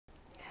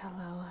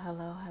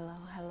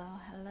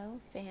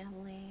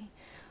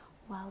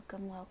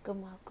welcome,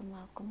 welcome, welcome,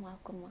 welcome,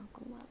 welcome,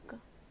 welcome,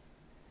 welcome.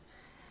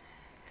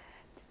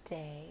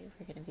 Today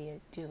we're going to be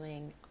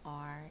doing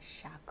our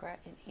chakra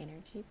and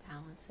energy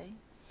balancing,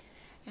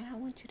 and I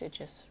want you to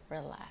just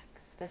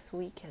relax. This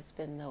week has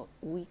been the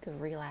week of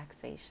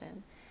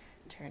relaxation,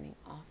 turning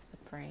off the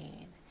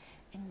brain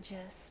and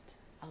just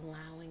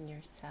allowing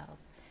yourself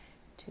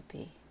to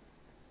be,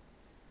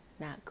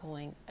 not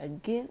going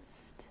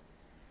against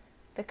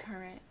the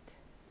current,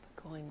 but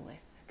going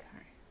with the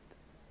current,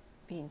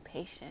 being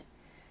patient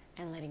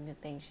and letting the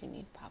things you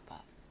need pop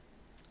up.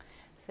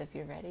 So if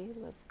you're ready,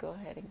 let's go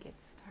ahead and get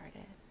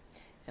started.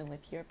 And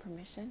with your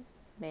permission,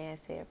 may I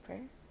say a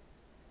prayer?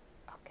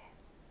 Okay.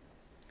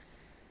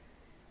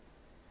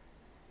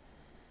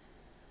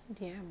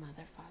 Dear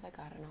Mother, Father,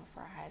 God, and all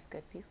for our highest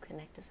good, please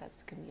connect us as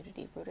a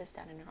community, root us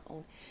down in our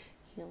own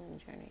healing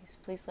journeys.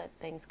 Please let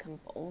things come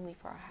only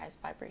for our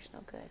highest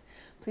vibrational good.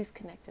 Please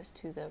connect us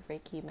to the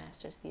Reiki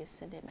Masters, the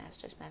Ascended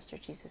Masters, Master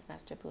Jesus,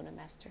 Master Buddha,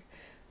 Master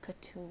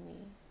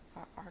Katumi,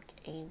 our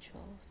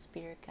archangel,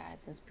 spirit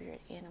guides, and spirit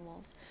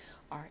animals,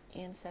 our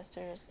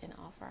ancestors, and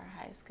offer our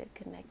highest good.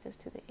 Connect us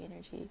to the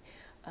energy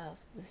of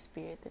the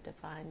spirit, the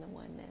divine, the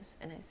oneness.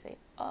 And I say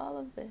all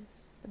of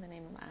this in the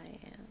name of I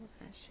am.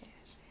 Lashea.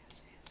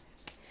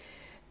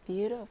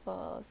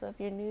 Beautiful. So if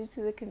you're new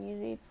to the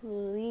community,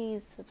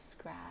 please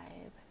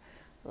subscribe,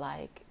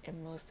 like,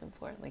 and most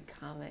importantly,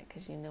 comment,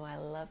 because you know I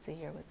love to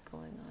hear what's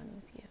going on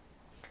with you.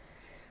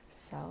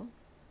 So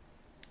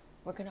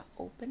we're going to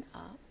open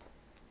up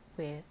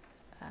with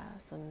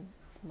some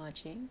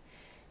smudging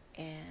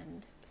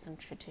and some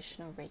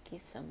traditional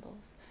Reiki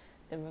symbols.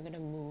 Then we're going to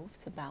move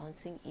to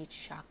balancing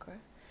each chakra.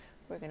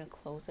 We're going to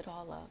close it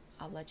all up.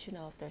 I'll let you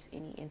know if there's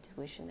any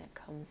intuition that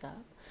comes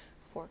up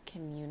for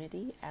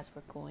community as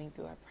we're going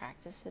through our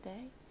practice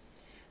today.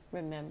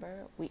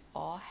 Remember, we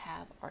all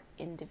have our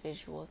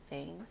individual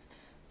things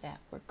that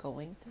we're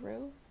going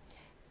through,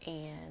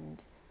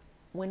 and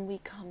when we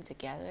come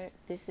together,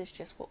 this is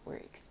just what we're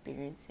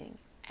experiencing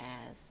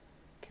as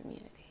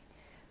community.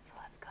 So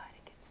let's go ahead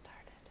and get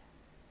started.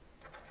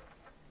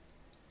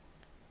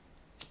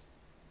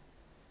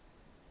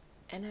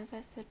 And as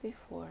I said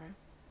before,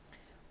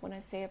 when I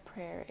say a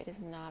prayer, it is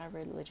not a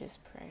religious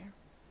prayer.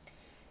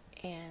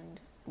 And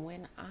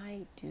when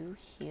I do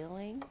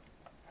healing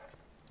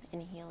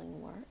and healing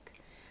work,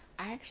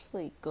 I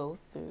actually go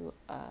through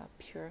a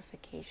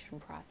purification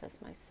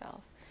process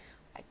myself.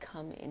 I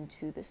come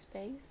into the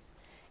space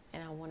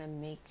and I want to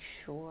make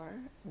sure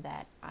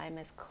that I'm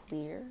as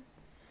clear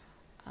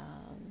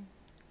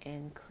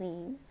and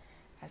clean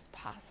as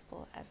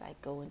possible as I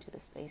go into the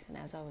space. And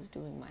as I was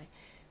doing my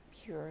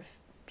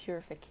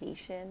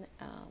purification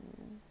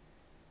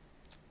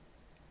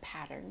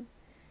pattern,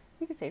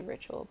 you could say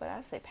ritual, but I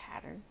say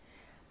pattern,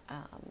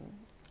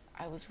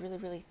 I was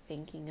really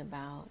thinking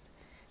about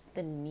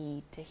the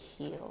need to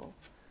heal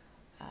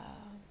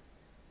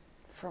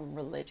from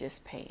religious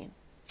pain.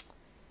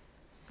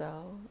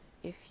 So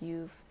if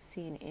you've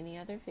seen any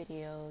other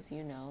videos,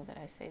 you know that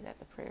I say that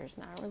the prayer is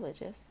not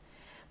religious,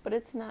 but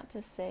it's not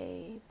to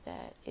say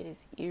that it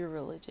is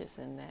irreligious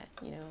and that,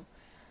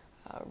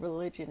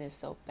 religion is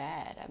so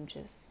bad. I'm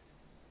just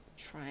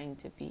trying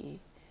to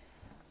be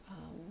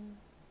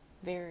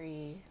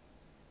very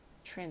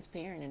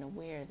transparent and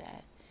aware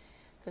that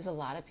there's a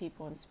lot of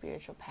people on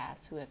spiritual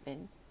paths who have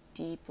been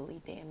deeply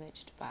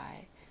damaged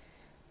by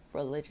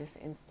religious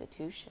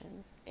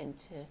institutions, and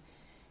to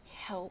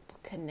help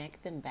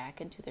connect them back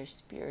into their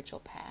spiritual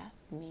path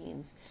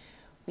means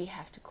we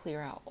have to clear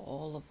out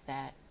all of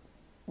that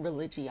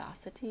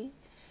religiosity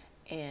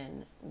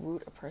and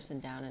root a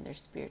person down in their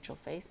spiritual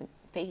faith. And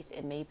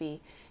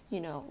maybe,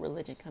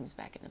 religion comes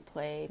back into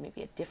play,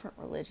 maybe a different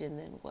religion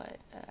than what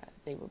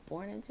they were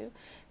born into.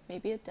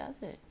 Maybe it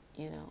doesn't,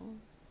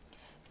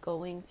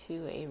 Going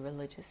to a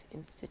religious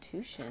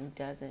institution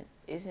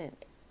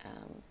isn't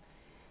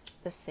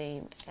the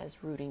same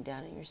as rooting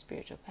down in your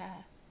spiritual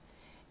path.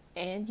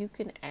 And you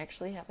can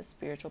actually have a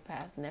spiritual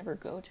path, never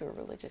go to a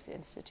religious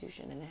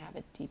institution, and have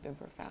a deep and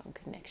profound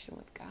connection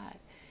with God.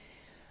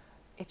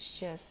 It's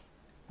just,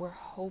 we're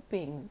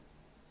hoping,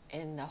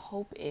 and the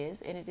hope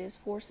is, and it is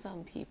for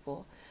some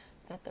people,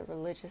 that the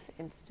religious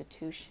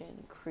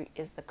institution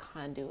is the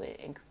conduit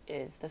and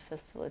is the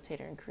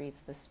facilitator and creates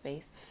the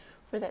space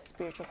for that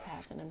spiritual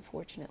path. And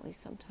unfortunately,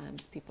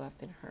 sometimes people have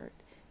been hurt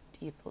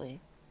deeply,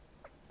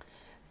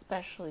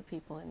 especially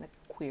people in the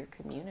queer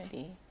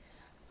community.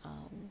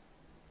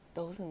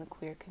 Those in the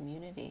queer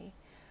community,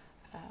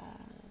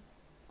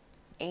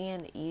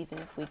 and even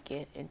if we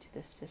get into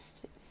the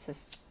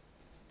statistics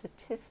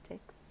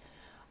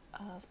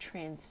of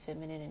trans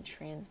feminine and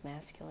trans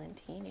masculine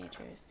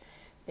teenagers,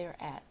 they're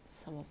at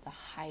some of the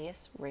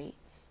highest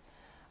rates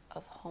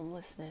of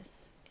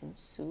homelessness and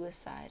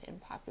suicide in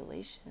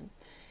populations.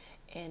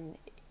 And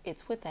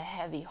it's with a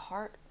heavy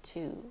heart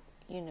to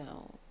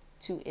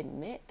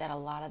admit that a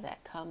lot of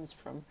that comes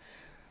from,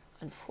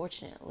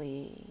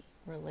 unfortunately,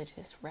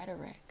 religious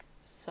rhetoric.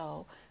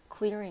 So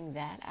clearing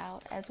that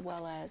out, as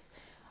well as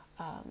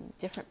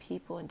different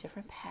people and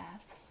different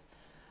paths,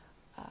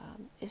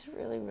 is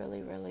really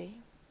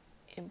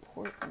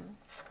important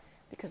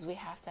because we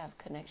have to have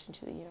connection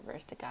to the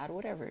universe, to God,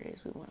 whatever it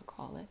is we want to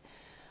call it.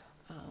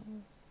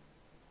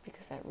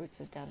 Because that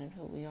roots us down in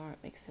who we are. It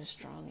makes us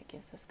strong. It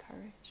gives us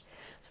courage.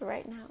 So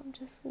right now I'm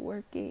just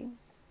working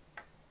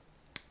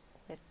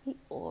with the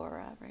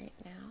aura right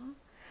now.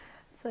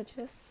 So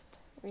just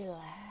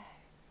relax.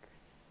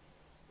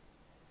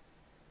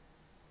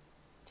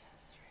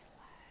 Just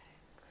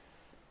relax.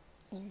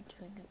 You're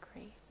doing a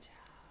great job.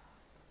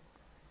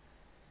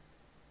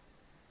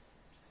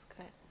 Just go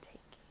ahead and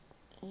take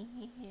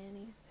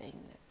anything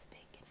that's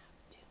taking up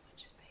too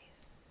much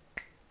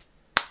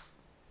space.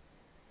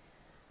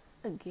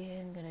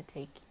 Again, gonna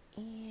take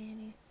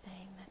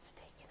anything that's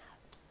taking up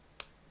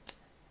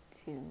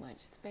too much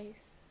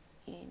space.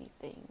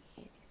 Anything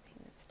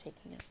that's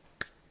taking up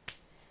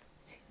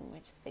too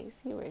much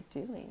space. You are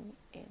doing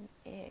an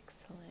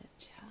excellent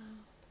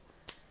job.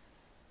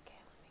 Okay,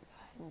 let me go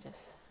ahead and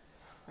just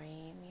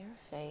frame your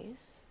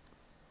face.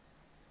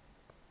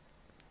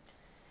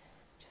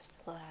 Just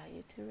allow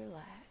you to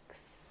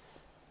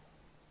relax.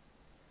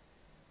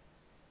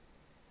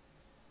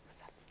 Because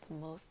that's the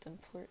most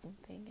important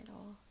thing at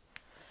all.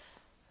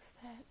 Is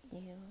that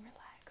you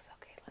relax.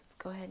 Okay, let's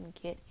go ahead and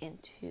get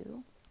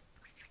into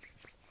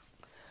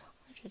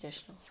our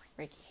traditional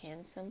Reiki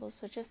hand symbols.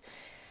 So just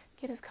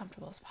get as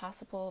comfortable as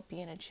possible.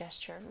 Be in a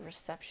gesture of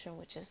reception,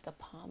 which is the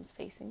palms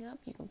facing up.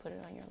 You can put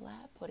it on your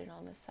lap, put it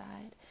on the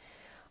side.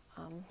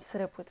 Sit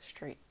up with a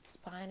straight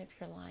spine. If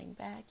you're lying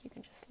back, you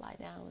can just lie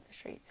down with a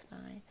straight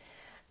spine.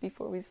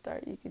 Before we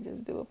start, you can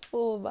just do a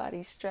full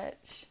body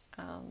stretch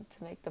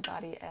to make the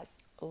body as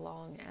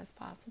long as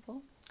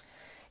possible.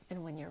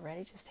 And when you're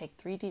ready, just take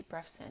 3 deep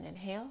breaths in.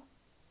 Inhale,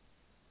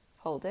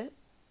 hold it,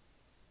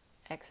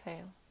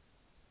 exhale.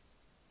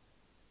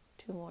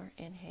 2 more.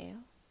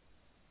 Inhale,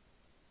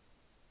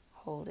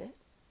 hold it,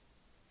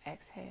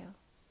 exhale.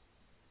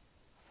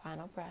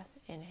 Final breath.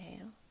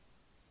 Inhale,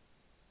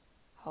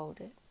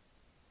 hold it,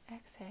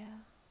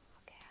 exhale.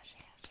 Okay,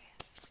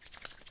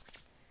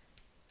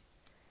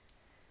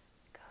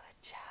 good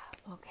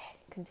job. Okay,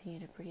 continue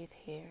to breathe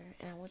here.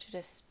 And I want you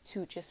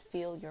to just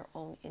feel your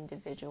own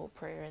individual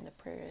prayer and the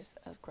prayers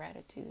of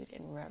gratitude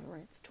and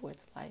reverence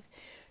towards life,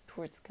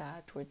 towards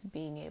God, towards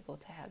being able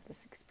to have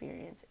this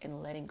experience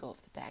and letting go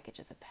of the baggage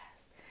of the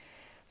past.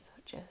 So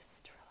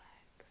just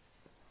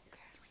relax. Okay.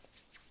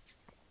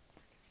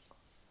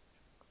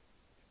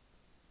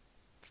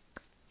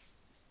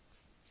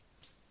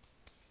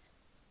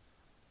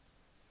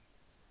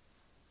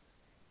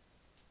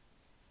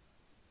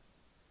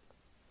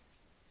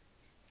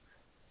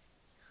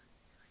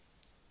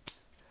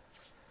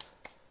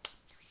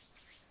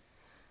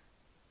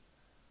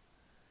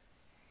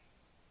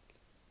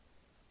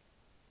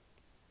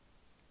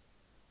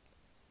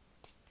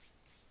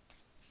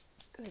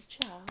 Good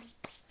job.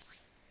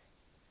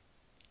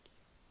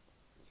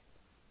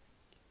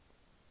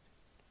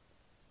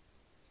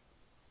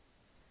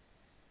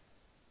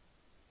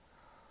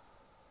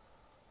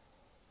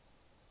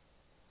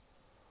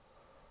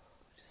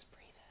 Just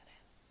breathe that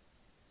in.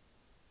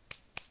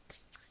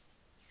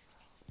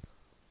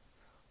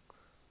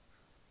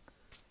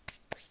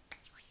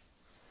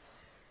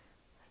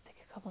 Let's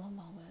take a couple of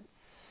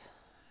moments.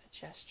 A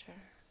gesture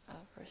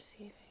of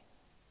receiving.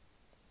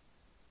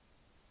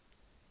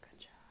 Good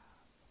job.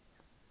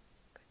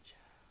 Good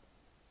job.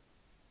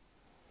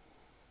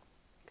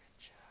 Good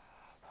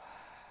job.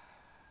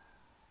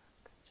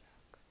 Good job. Good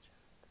job. Good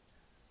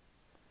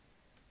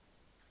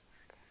job.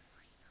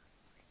 Okay.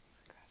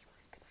 God,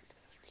 please connect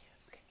us as the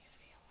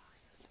community,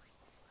 allowing us to move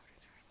forward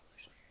in our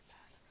evolutionary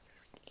path and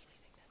releasing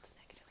anything that's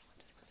negative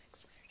onto its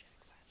next energetic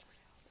path. Just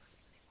say all this in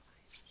the name of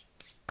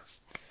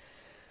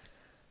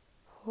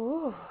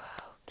Ooh,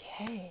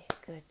 okay,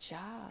 good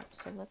job.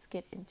 So let's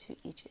get into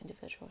each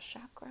individual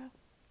chakra.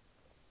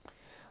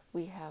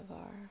 We have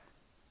our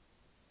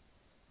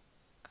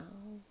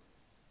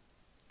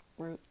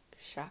root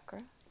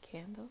chakra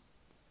candle.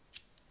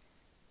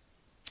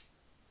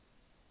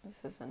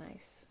 This is a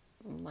nice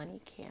money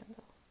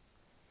candle.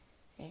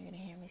 And you're going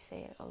to hear me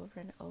say it over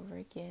and over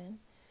again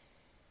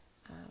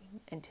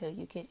until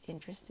you get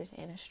interested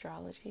in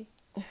astrology.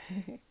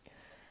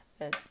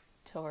 That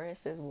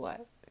Taurus is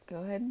what?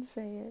 Go ahead and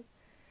say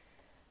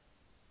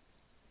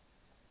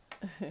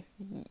it.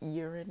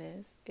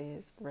 Uranus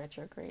is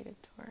retrograde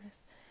Taurus.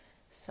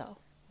 So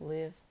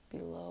live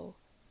below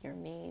your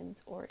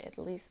means, or at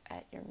least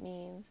at your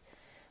means.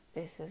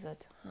 This is a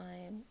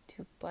time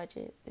to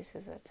budget. This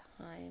is a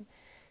time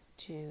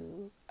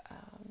to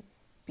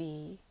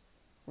be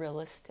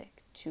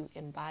realistic, to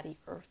embody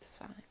earth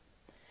signs.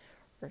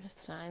 Earth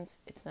signs,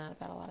 it's not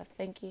about a lot of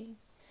thinking.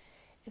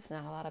 It's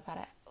not about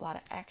a lot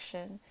of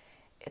action.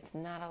 It's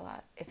not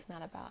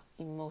about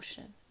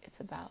emotion. It's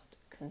about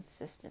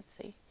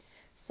consistency.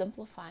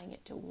 Simplifying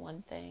it to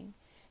one thing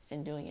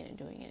and doing it and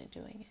doing it and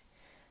doing it.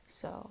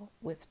 So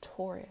with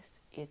Taurus,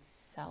 it's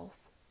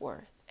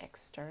self-worth.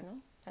 External,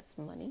 that's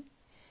money.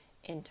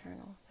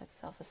 Internal, that's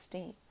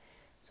self-esteem.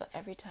 So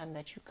every time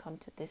that you come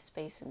to this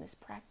space in this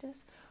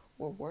practice,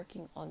 we're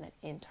working on that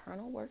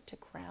internal work to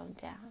ground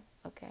down,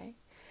 okay?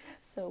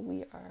 So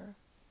we are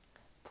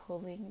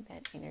pulling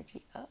that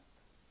energy up,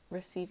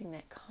 receiving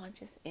that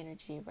conscious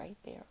energy right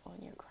there on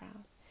your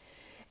crown.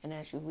 And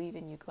as you leave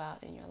and you go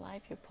out in your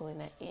life, you're pulling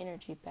that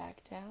energy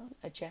back down,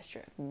 a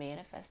gesture of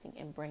manifesting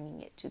and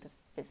bringing it to the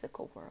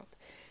physical world.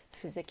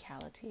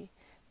 Physicality,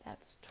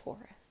 that's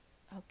Taurus,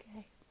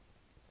 okay?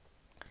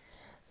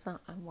 So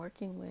I'm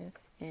working with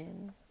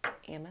an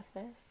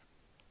amethyst,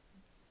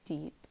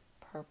 deep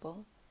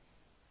purple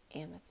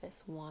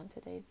amethyst wand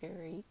today.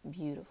 Very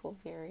beautiful,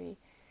 very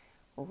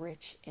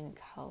rich in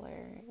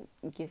color.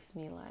 Gives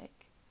me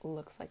like,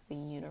 looks like the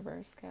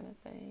universe kind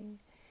of thing.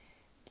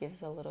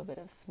 Gives a little bit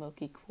of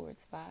smoky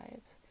quartz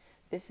vibes.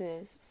 This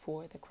is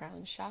for the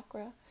crown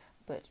chakra,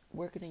 but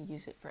we're going to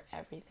use it for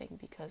everything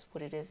because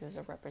what it is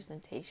a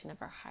representation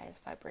of our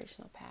highest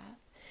vibrational path.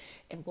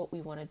 And what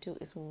we want to do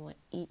is we want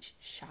each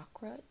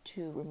chakra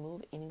to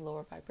remove any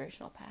lower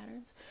vibrational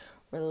patterns,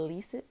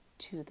 release it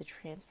to the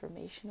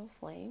transformational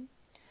flame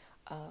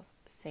of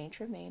Saint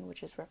Germain,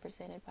 which is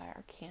represented by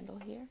our candle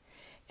here,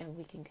 and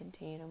we can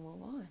continue to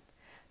move on.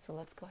 So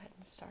let's go ahead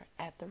and start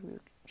at the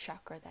root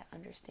chakra, that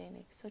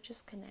understanding. So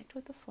just connect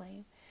with the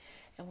flame,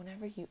 and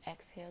whenever you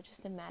exhale,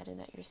 just imagine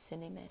that you're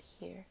sending that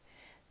here.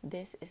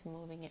 This is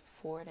moving it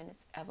forward in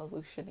its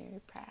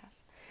evolutionary path.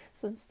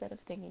 So instead of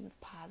thinking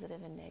of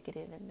positive and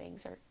negative and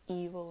things are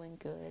evil and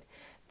good,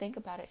 think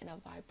about it in a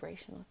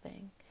vibrational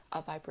thing,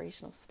 a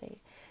vibrational state.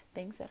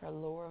 Things that are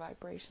lower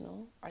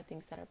vibrational are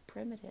things that are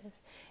primitive.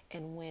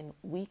 And when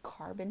we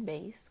carbon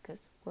base,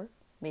 because we're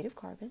made of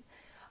carbon,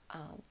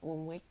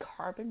 when we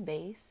carbon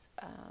base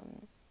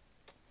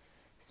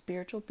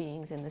spiritual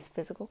beings in this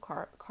physical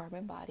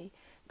carbon body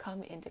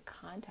come into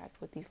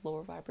contact with these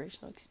lower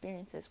vibrational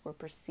experiences, we're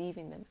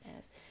perceiving them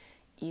as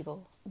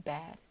evil,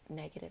 bad,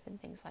 negative,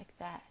 and things like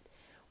that.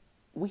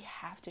 We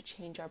have to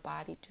change our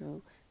body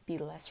to be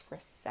less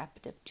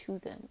receptive to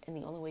them. And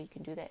the only way you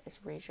can do that is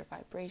raise your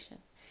vibration.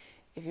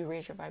 If you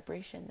raise your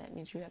vibration, that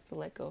means you have to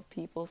let go of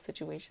people,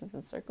 situations,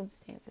 and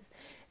circumstances.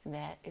 And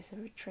that is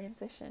a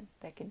transition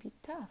that can be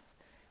tough.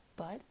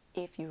 But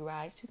if you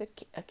rise to the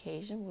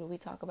occasion, when we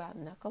talk about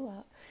knuckle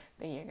up,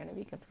 then you're going to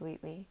be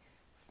completely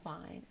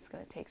fine. It's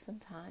going to take some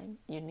time.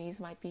 Your knees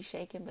might be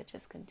shaking, but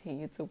just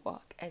continue to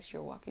walk as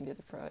you're walking through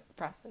the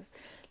process.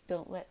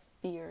 Don't let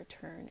fear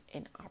turn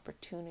an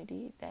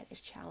opportunity that is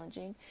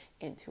challenging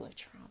into a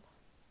trauma.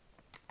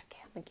 Okay,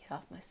 I'm going to get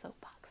off my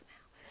soapbox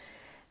now.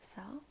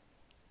 So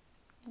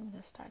I'm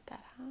going to start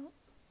that out,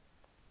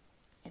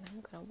 and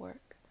I'm going to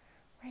work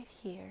right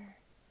here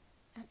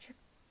at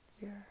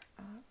your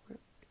root.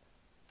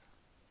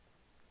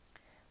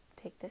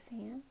 Take this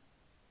hand,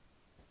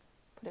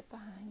 put it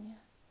behind you.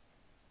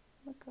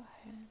 We'll go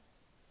ahead,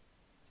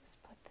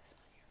 just put this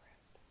on your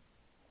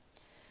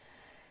root.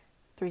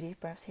 3 deep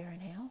breaths here.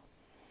 Inhale.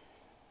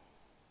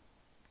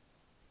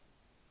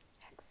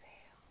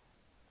 Exhale.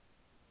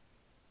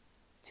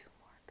 2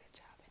 more. Good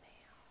job.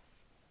 Inhale.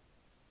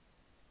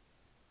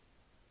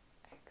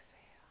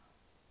 Exhale.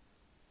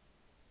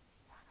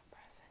 Final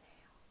breath.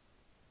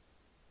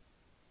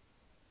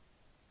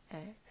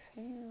 Inhale.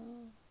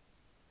 Exhale.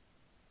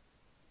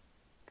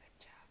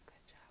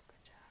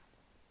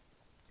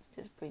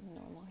 Just breathe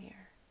normal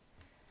here.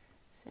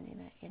 Sending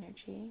that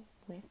energy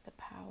with the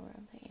power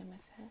of the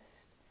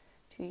amethyst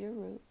to your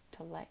root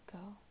to let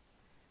go.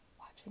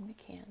 Watching the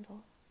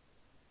candle.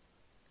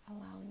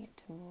 Allowing it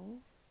to move.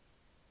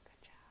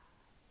 Good job.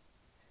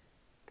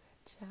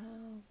 Good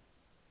job.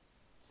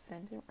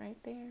 Send it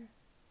right there.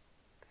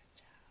 Good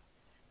job.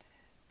 Send it.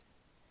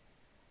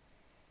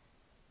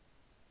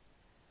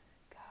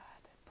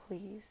 God,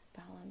 please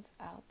balance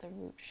out the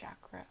root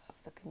chakra of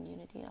the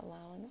community,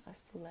 allowing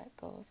us to let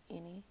go of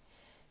any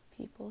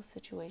people,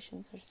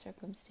 situations, or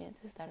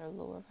circumstances that are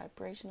lower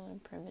vibrational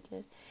and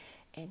primitive,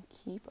 and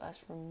keep us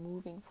from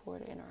moving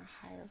forward in our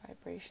higher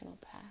vibrational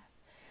path.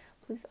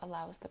 Please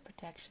allow us the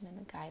protection and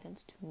the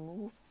guidance to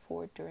move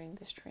forward during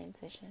this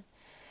transition.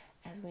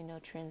 As we know,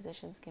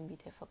 transitions can be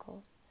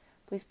difficult.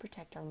 Please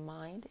protect our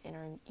mind and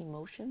our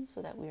emotions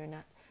so that we are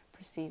not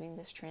perceiving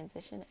this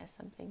transition as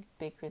something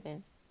bigger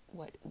than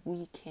what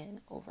we can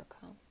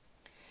overcome.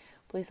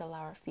 Please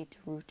allow our feet to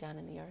root down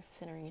in the earth,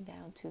 centering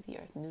down to the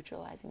earth,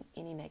 neutralizing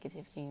any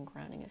negativity and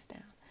grounding us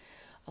down,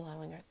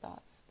 allowing our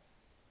thoughts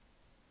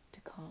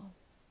to calm,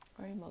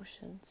 our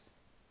emotions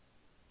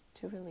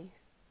to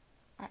release,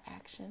 our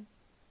actions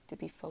to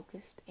be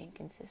focused and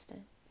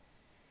consistent,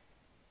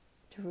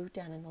 to root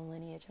down in the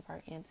lineage of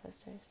our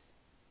ancestors,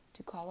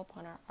 to call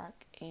upon our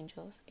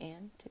archangels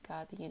and to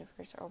God, the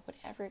universe, or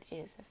whatever it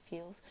is that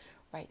feels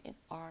right in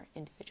our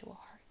individual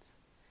hearts.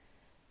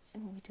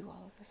 And we do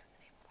all of this in the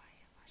name of I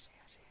am. Lashea,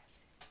 Lashea,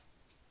 Lashea.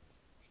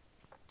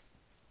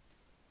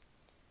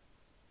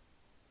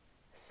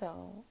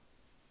 So,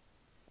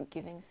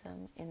 giving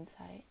some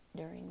insight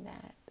during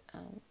that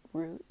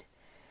root,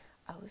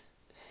 I was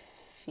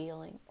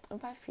feeling,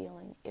 and by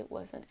feeling, it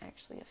wasn't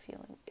actually a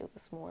feeling, it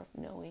was more of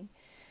knowing.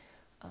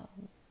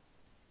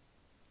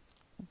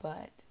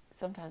 But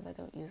sometimes I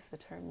don't use the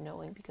term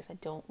knowing because I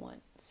don't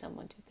want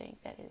someone to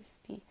think that is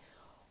the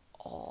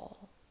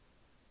all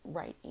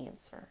right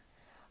answer.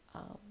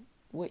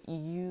 what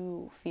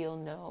you feel,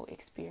 know,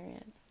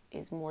 experience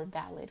is more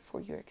valid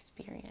for your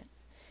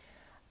experience.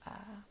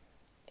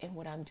 And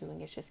what I'm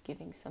doing is just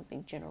giving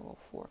something general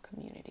for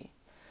community.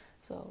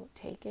 So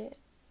take it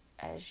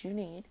as you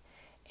need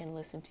and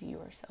listen to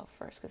yourself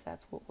first, because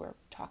that's what we're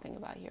talking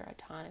about here: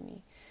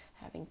 autonomy,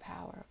 having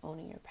power,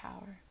 owning your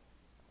power,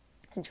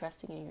 and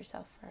trusting in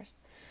yourself first.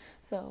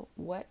 So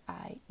what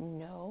I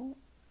know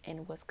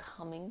and was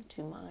coming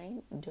to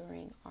mind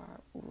during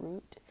our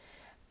root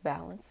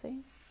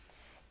balancing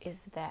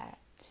is that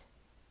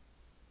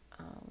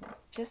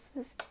just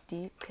this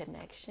deep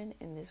connection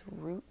in this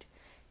root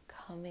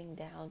coming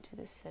down to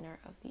the center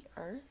of the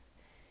earth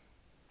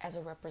as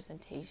a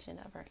representation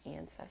of our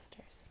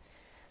ancestors.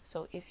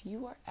 So if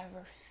you are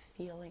ever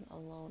feeling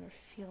alone or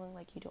feeling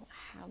like you don't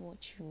have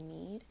what you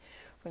need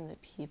from the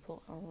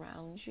people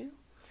around you,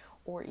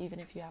 or even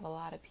if you have a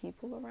lot of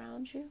people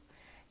around you,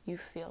 you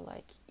feel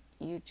like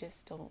you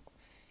just don't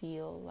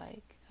feel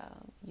like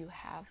you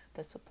have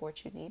the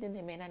support you need, and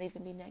they may not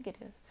even be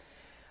negative,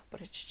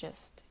 but it's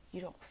just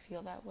you don't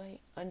feel that way.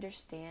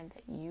 Understand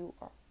that you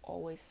are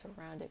always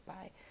surrounded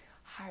by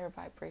higher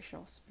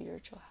vibrational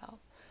spiritual help,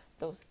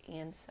 those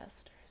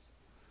ancestors.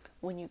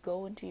 When you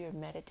go into your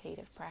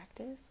meditative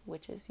practice,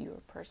 which is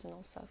your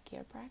personal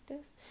self-care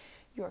practice,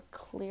 you're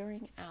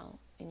clearing out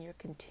and you're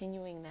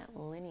continuing that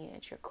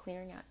lineage. You're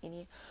clearing out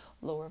any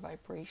lower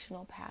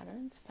vibrational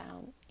patterns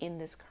found in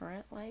this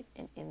current life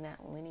and in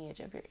that lineage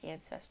of your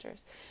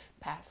ancestors,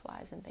 past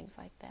lives and things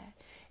like that.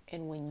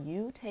 And when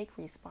you take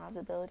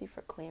responsibility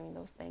for clearing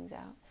those things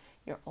out,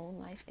 your own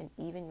life and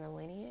even your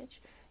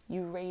lineage,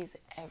 you raise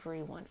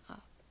everyone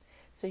up.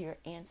 So your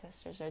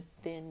ancestors are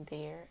then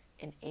there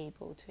and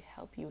able to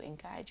help you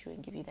and guide you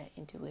and give you that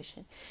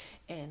intuition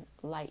and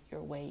light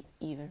your way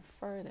even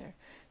further.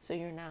 So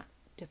you're not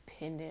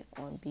dependent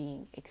on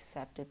being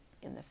accepted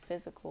in the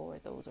physical or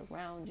those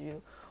around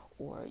you,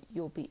 or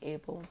you'll be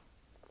able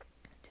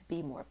to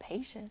be more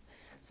patient.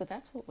 So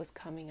that's what was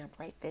coming up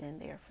right then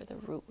and there for the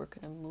root. We're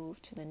going to move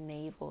to the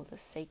navel, the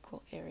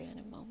sacral area in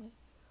a moment.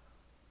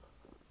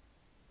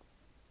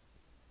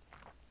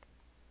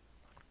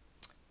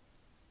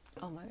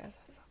 Oh my gosh,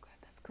 that's so good.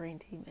 That's green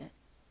tea, man.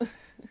 Okay.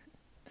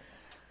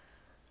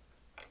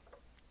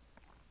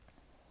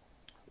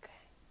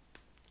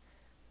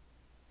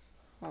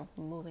 So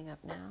moving up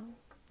now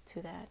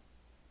to that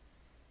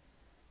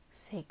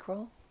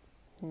sacral,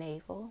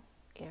 navel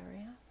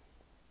area.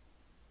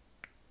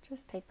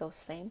 Just take those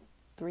same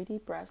 3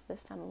 deep breaths.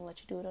 This time I'm going to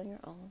let you do it on your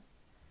own.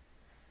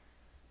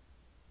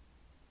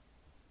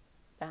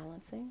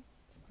 Balancing.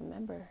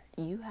 Remember,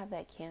 you have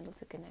that candle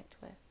to connect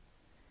with.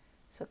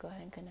 So go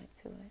ahead and connect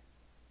to it.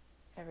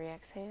 Every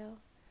exhale,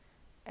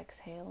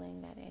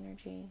 exhaling that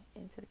energy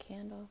into the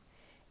candle.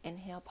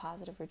 Inhale,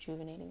 positive,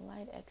 rejuvenating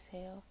light.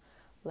 Exhale,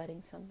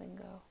 letting something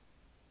go.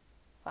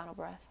 Final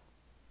breath.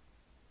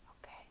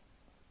 Okay.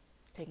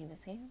 Taking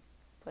this hand,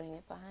 putting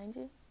it behind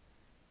you.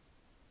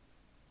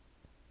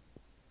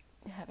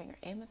 Having your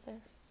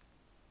amethyst.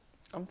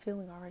 I'm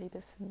feeling already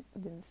the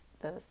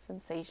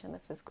sensation, the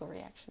physical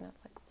reaction of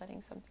like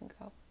letting something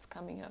go. It's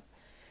coming up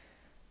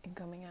and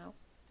coming out.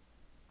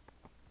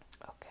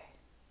 Okay.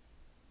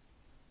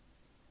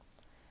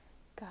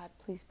 God,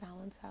 please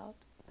balance out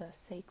the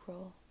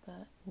sacral,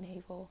 the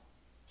navel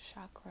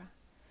chakra,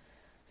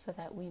 so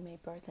that we may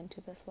birth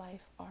into this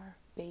life our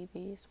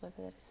babies,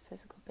 whether it is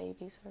physical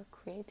babies or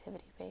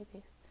creativity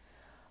babies.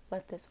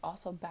 Let this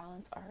also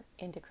balance our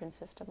endocrine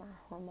system, our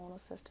hormonal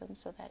system,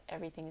 so that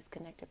everything is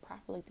connected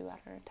properly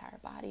throughout our entire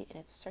body and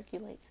it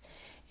circulates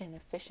in an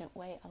efficient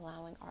way,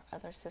 allowing our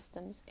other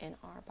systems in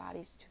our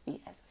bodies to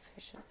be as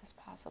efficient as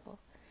possible.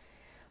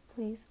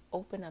 Please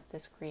open up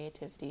this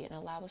creativity and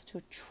allow us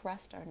to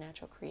trust our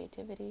natural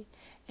creativity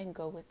and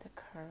go with the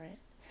current,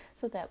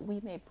 so that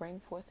we may bring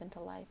forth into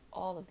life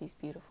all of these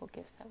beautiful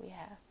gifts that we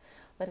have.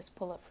 Let us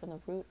pull up from the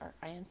root our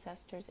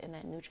ancestors in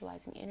that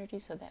neutralizing energy,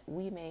 so that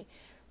we may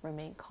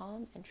remain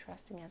calm and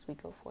trusting as we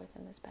go forth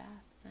in this path.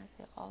 And I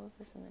say all of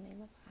this in the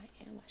name of I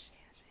am Lashea.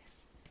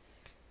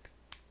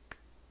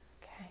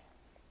 Okay.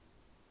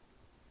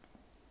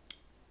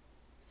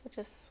 So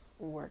just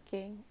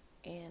working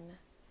in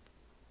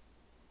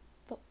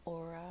the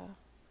aura,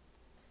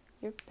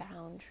 your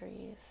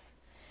boundaries.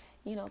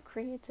 You know,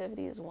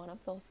 creativity is one of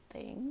those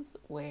things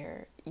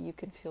where you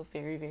can feel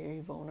very, very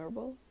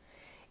vulnerable.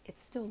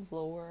 It's still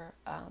lower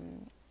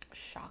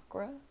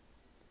chakra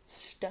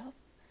stuff,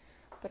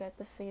 but at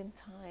the same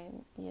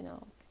time, you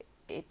know,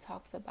 it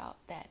talks about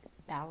that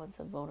balance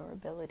of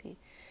vulnerability.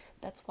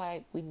 That's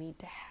why we need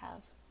to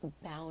have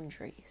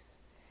boundaries,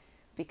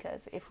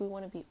 because if we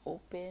want to be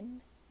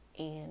open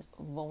and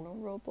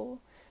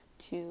vulnerable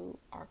to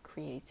our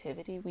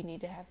creativity, we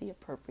need to have the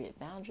appropriate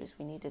boundaries.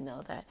 We need to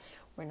know that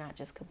we're not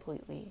just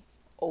completely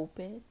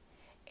open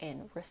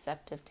and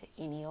receptive to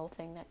any old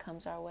thing that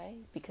comes our way,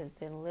 because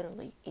then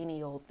literally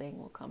any old thing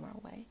will come our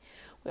way.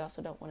 We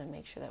also don't want to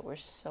make sure that we're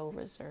so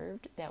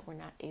reserved that we're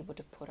not able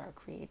to put our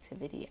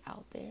creativity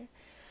out there.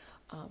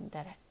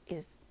 That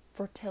is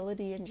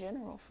fertility in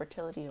general,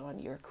 fertility on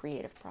your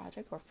creative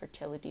project or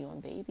fertility on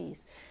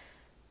babies.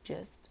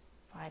 Just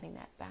finding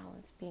that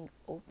balance, being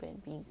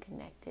open, being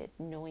connected,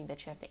 knowing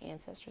that you have the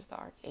ancestors, the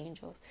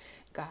archangels,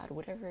 God,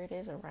 whatever it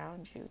is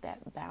around you,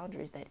 that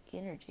boundaries, that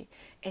energy,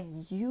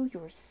 and you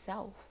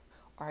yourself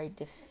are a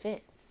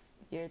defense.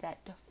 You're that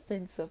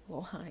defensive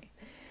line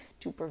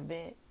to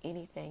prevent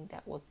anything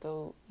that will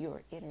throw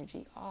your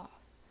energy off.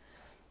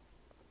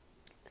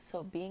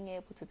 So being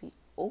able to be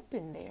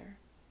open there,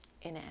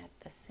 and at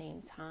the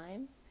same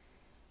time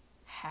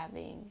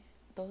having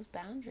those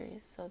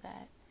boundaries so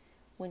that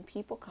when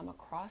people come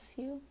across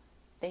you,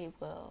 they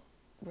will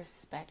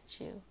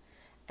respect you,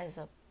 as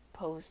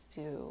opposed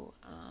to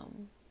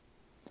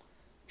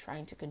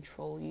trying to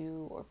control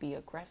you or be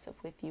aggressive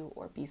with you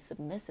or be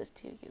submissive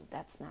to you.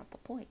 That's not the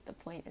point. The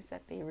point is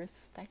that they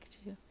respect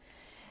you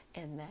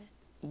and that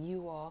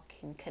you all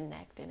can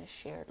connect in a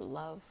shared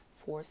love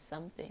for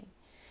something.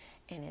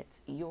 And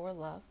it's your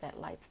love that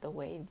lights the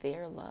way,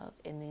 their love,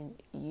 and then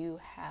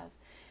you have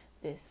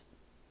this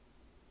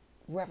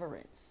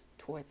reverence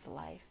towards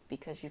life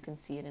because you can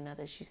see it in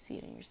others, you see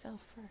it in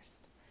yourself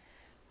first.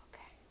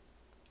 Okay,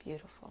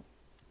 beautiful.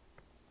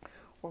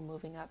 We're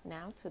moving up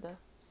now to the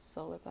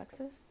solar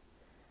plexus.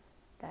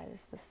 That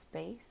is the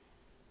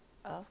space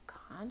of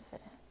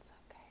confidence.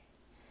 Okay,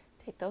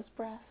 take those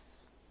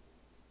breaths.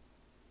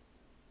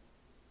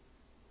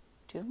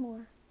 2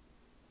 more.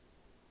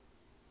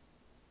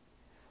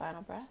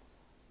 Final breath.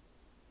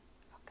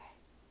 Okay.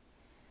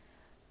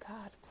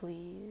 God,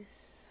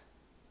 please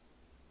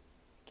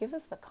give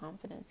us the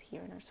confidence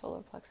here in our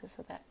solar plexus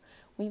so that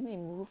we may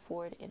move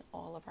forward in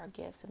all of our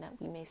gifts and that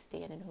we may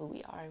stand in who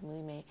we are and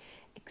we may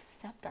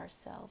accept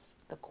ourselves,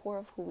 the core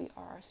of who we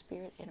are, our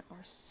spirit and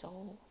our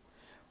soul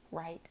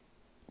right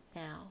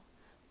now,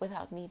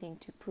 without needing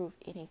to prove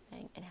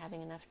anything, and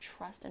having enough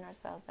trust in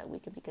ourselves that we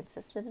can be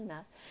consistent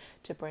enough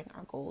to bring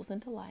our goals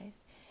into life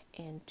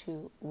and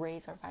to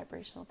raise our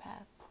vibrational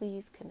path.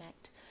 Please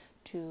connect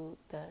to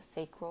the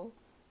sacral,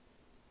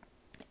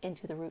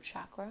 into the root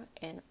chakra,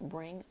 and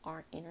bring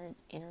our inner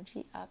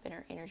energy up and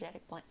our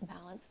energetic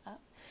balance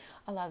up.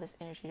 Allow this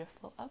energy to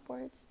flow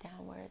upwards,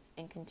 downwards,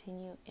 and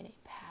continue in a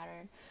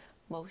pattern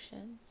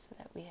motion so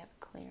that we have a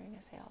clearing. I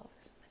say all of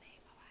this in the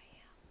name of I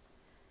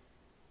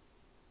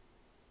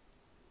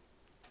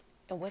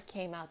am. And what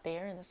came out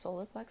there in the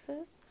solar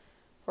plexus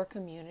for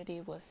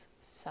community was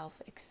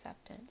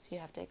self-acceptance. You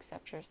have to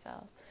accept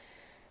yourself.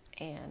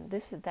 And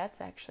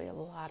that's actually a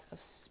lot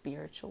of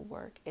spiritual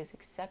work, is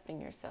accepting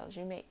yourselves.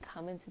 You may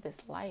come into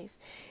this life,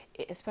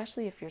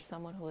 especially if you're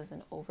someone who is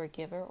an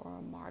overgiver or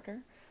a martyr,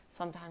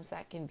 sometimes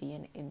that can be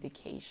an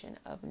indication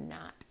of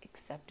not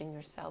accepting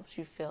yourselves.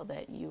 You feel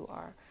that you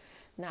are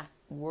not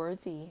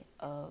worthy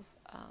of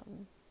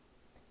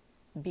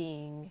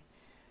being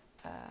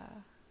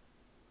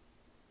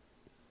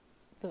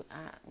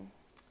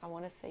I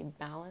want to say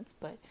balance,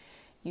 but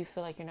you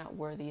feel like you're not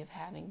worthy of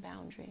having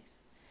boundaries.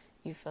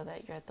 You feel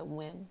that you're at the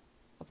whim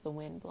of the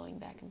wind blowing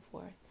back and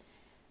forth,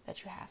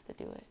 that you have to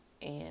do it.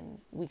 And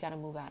we got to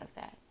move out of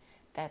that.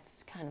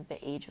 That's kind of the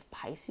age of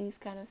Pisces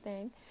kind of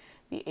thing.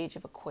 The age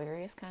of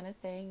Aquarius kind of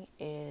thing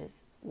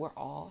is we're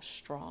all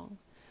strong.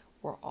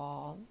 We're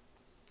all,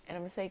 and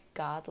I'm going to say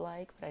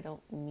godlike, but I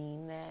don't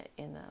mean that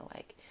in the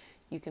like,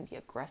 you can be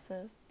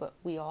aggressive, but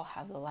we all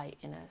have the light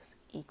in us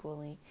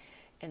equally.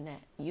 And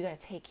that you got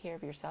to take care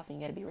of yourself and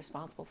you got to be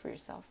responsible for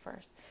yourself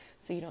first.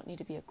 So you don't need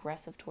to be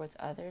aggressive towards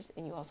others,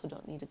 and you also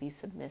don't need to be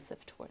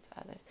submissive towards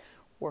others.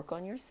 Work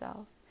on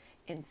yourself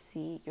and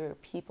see your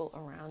people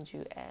around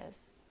you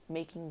as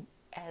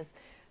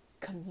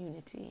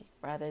community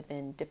rather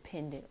than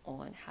dependent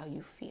on how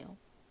you feel.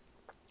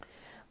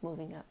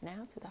 Moving up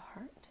now to the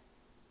heart.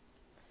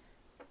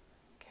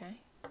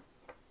 Okay.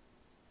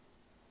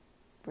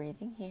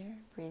 Breathing here,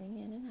 breathing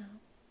in and out.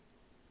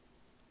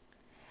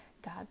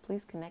 God,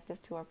 please connect us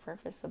to our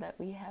purpose so that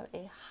we have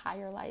a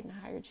higher light and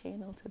higher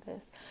channel to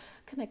this.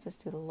 Connect us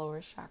to the lower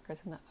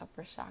chakras and the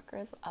upper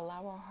chakras.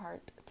 Allow our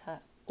heart to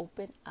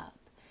open up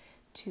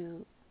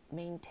to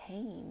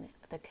maintain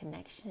the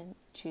connection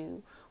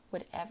to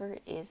whatever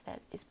it is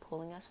that is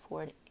pulling us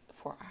forward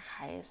for our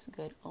highest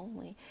good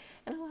only.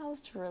 And allow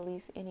us to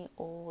release any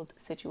old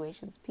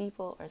situations,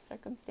 people, or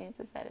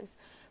circumstances that is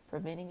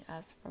preventing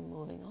us from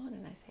moving on.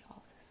 And I say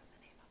all of this in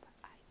the name of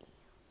I am.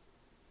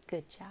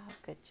 Good job,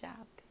 good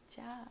job,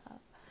 job.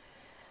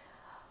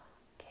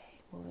 Okay,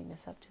 moving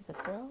this up to the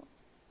throat,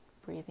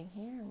 breathing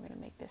here. We're going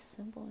to make this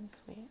simple and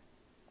sweet.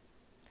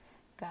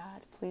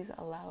 God, please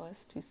allow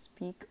us to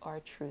speak our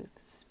truth.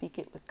 Speak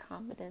it with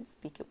confidence,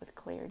 speak it with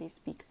clarity,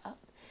 speak up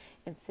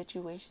in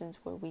situations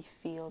where we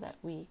feel that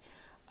we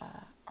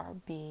are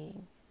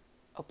being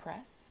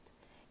oppressed,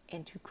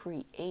 and to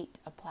create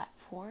a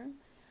platform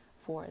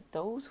for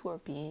those who are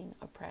being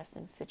oppressed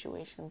in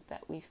situations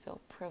that we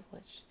feel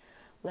privileged.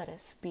 Let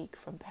us speak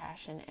from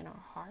passion in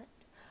our heart.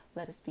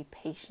 Let us be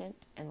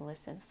patient and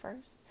listen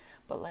first.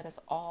 But let us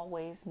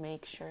always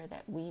make sure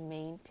that we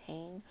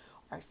maintain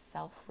our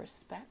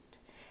self-respect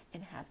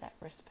and have that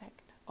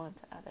respect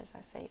onto others.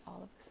 I say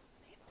all of this in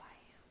the name of I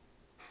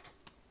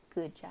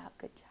am. Good job,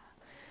 good job.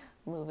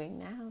 Moving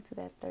now to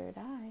that third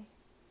eye.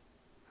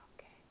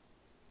 Okay.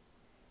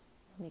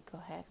 Let me go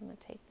ahead. I'm going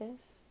to take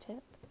this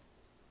tip,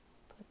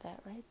 put that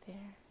right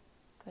there.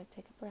 Go ahead,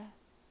 take a breath.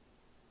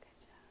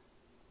 Good job.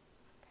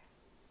 Okay.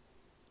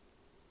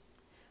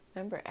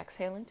 Remember,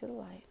 exhaling to the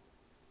light.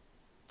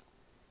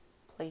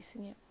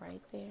 Placing it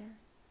right there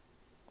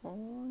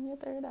on your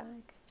third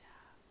eye. Good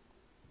job.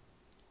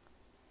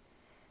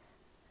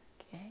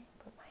 Okay,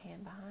 put my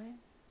hand behind.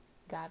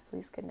 God,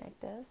 please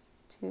connect us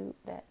to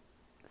that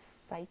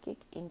psychic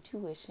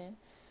intuition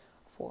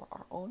for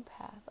our own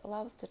path.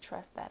 Allow us to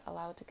trust that.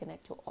 Allow it to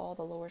connect to all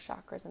the lower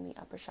chakras and the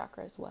upper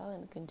chakra as well,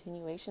 and the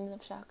continuation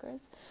of chakras.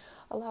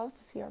 Allow us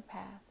to see our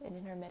path, and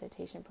in our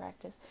meditation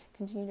practice,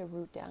 continue to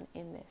root down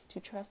in this, to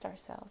trust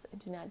ourselves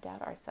and to not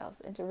doubt ourselves,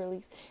 and to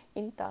release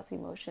any thoughts,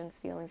 emotions,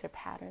 feelings, or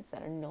patterns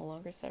that are no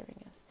longer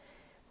serving us.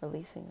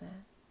 Releasing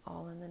that,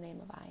 all in the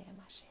name of I am.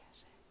 Ashe,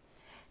 Ashe.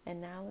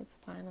 And now let's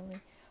finally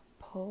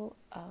pull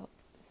up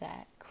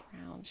that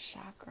crown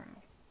chakra.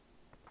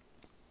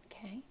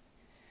 Okay?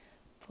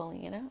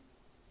 Pulling it up.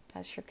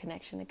 That's your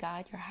connection to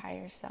God, your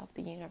higher self,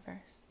 the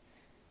universe.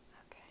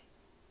 Okay.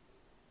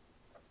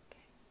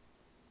 Okay.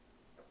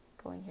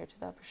 Going here to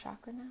the upper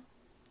chakra now.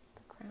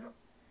 The crown.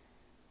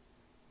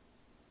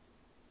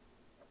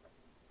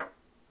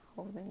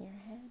 Holding your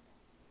head.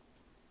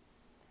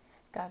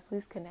 God,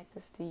 please connect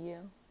us to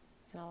you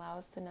and allow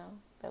us to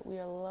know that we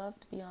are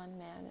loved beyond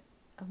man.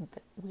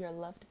 We are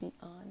loved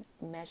beyond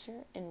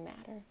measure and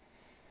matter.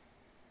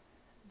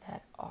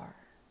 That our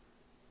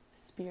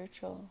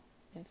spiritual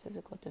and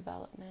physical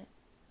development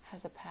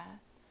has a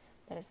path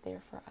that is there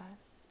for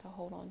us to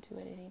hold on to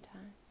at any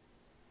time.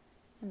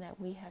 And that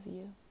we have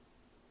you.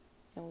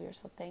 And we are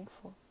so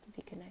thankful to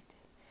be connected.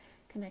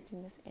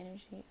 Connecting this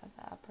energy of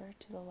the upper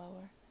to the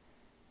lower.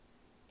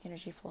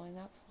 Energy flowing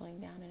up,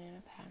 flowing down, and in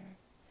a pattern.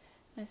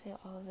 And I say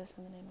all of this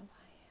in the name of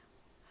I am.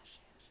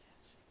 Ashe, Ashe,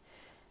 Ashe.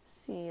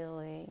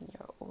 Sealing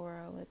your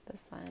aura with the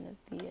sign of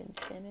the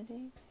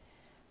infinity.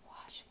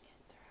 Washing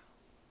it through.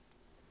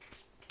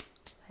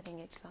 Letting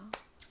it go.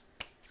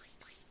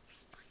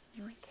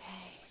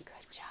 Okay,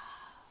 good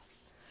job.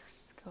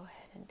 Let's go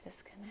ahead and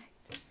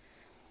disconnect.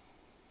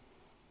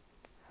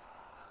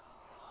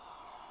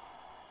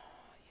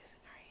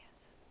 Using our hand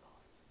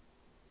symbols.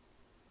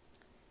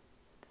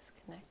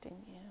 Disconnecting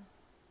you.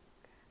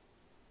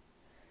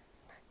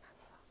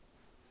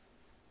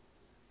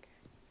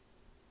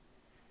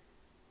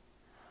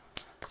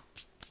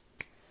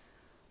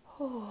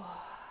 Okay.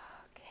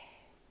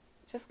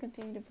 Just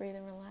continue to breathe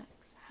and relax.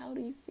 How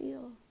do you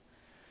feel?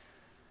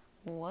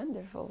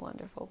 Wonderful,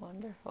 wonderful,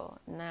 wonderful.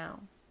 Now,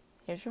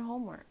 here's your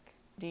homework.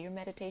 Do your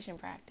meditation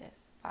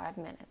practice. 5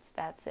 minutes.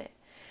 That's it.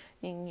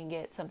 You can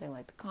get something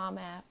like the Calm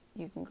app.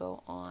 You can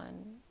go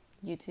on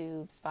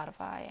YouTube,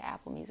 Spotify,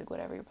 Apple Music,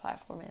 whatever your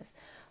platform is.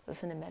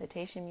 Listen to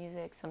meditation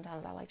music.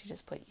 Sometimes I like to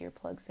just put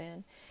earplugs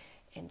in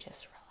and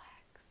just relax.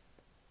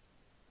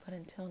 But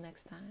until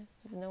next time,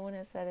 if no one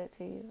has said it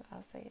to you,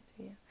 I'll say it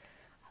to you.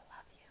 I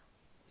love you.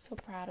 I'm so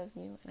proud of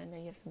you, and I know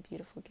you have some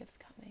beautiful gifts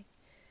coming.